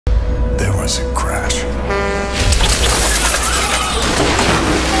was a crash.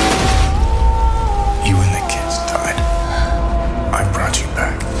 You and the kids died. I brought you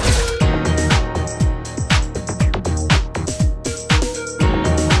back.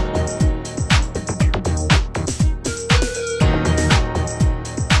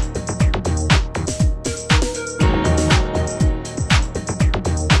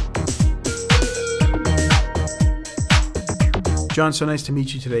 John, so nice to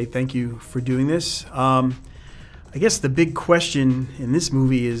meet you today. Thank you for doing this. I guess the big question in this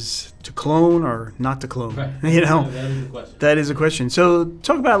movie is to clone or not to clone. Right. You know, that is a question. That is a question. So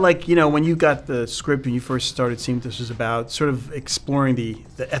talk about, like, you know, when you got the script and you first started seeing what this was about, sort of exploring the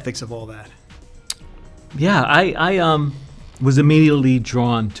ethics of all that. Yeah, I was immediately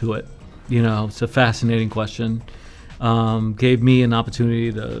drawn to it. You know, it's a fascinating question. Gave me an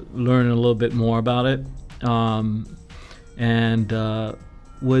opportunity to learn a little bit more about it. And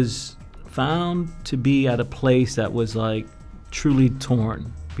was found to be at a place that was like truly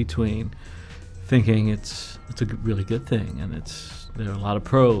torn between thinking it's a really good thing and there are a lot of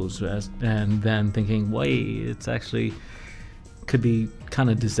pros, and then thinking, wait, it's actually could be kind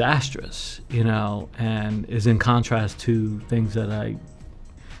of disastrous, you know, and is in contrast to things that I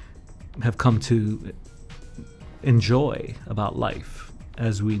have come to enjoy about life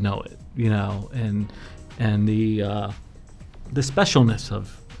as we know it, you know, and the specialness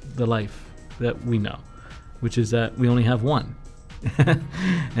of the life that we know, which is that we only have one,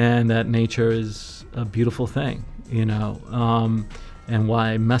 and that nature is a beautiful thing, you know, and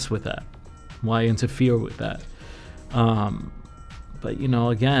why mess with that? Why interfere with that? But, you know,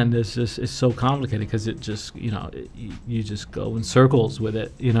 again, it's so complicated because it just, you know, you just go in circles with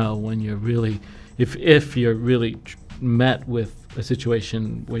it, you know, when you're really, if you're really met with a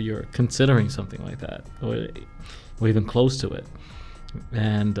situation where you're considering something like that, or even close to it.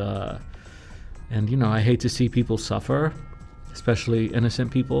 And you know, I hate to see people suffer, especially innocent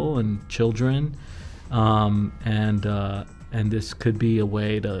people and children, and this could be a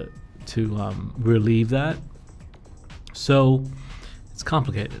way to relieve that. So it's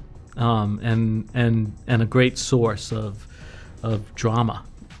complicated, and a great source of drama,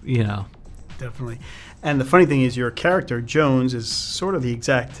 you know. Definitely. And the funny thing is, your character Jones is sort of the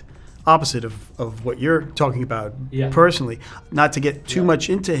exact opposite of what you're talking about. Yeah. Personally. Not to get too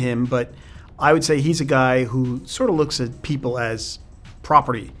much into him, but I would say he's a guy who sort of looks at people as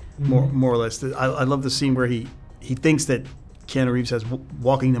property, more or less. I love the scene where he thinks that Keanu Reeves has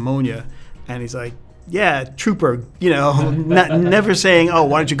walking pneumonia, and he's like, yeah, trooper, you know, never saying, oh,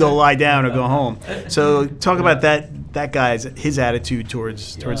 why don't you go lie down or go home. So talk about that guy's, his attitude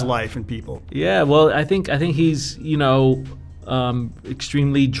towards life and people. Yeah, well, I think he's, you know,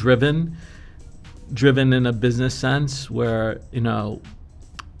 extremely driven in a business sense, where, you know,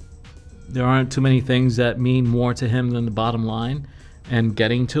 there aren't too many things that mean more to him than the bottom line and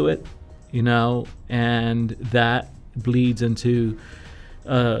getting to it, you know, and that bleeds into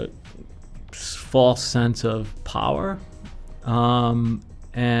a false sense of power,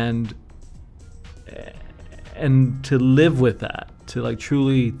 and to live with that, to like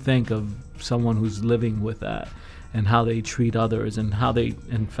truly think of someone who's living with that and how they treat others and how they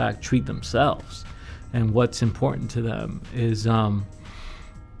in fact treat themselves, and what's important to them is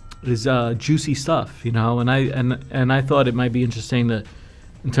juicy stuff, you know. And I thought it might be interesting to,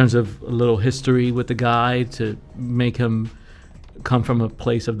 in terms of a little history with the guy, to make him come from a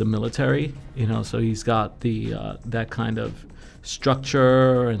place of the military, you know. So he's got the that kind of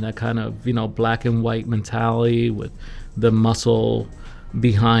structure and that kind of, you know, black and white mentality with the muscle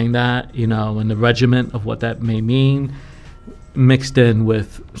behind that, you know, and the regiment of what that may mean, mixed in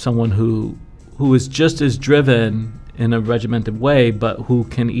with someone who is just as driven in a regimented way, but who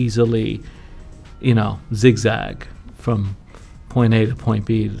can easily, you know, zigzag from point A to point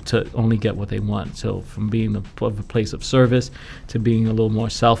B to only get what they want. So from being of a place of service to being a little more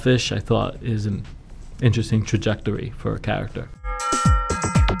selfish, I thought is an interesting trajectory for a character.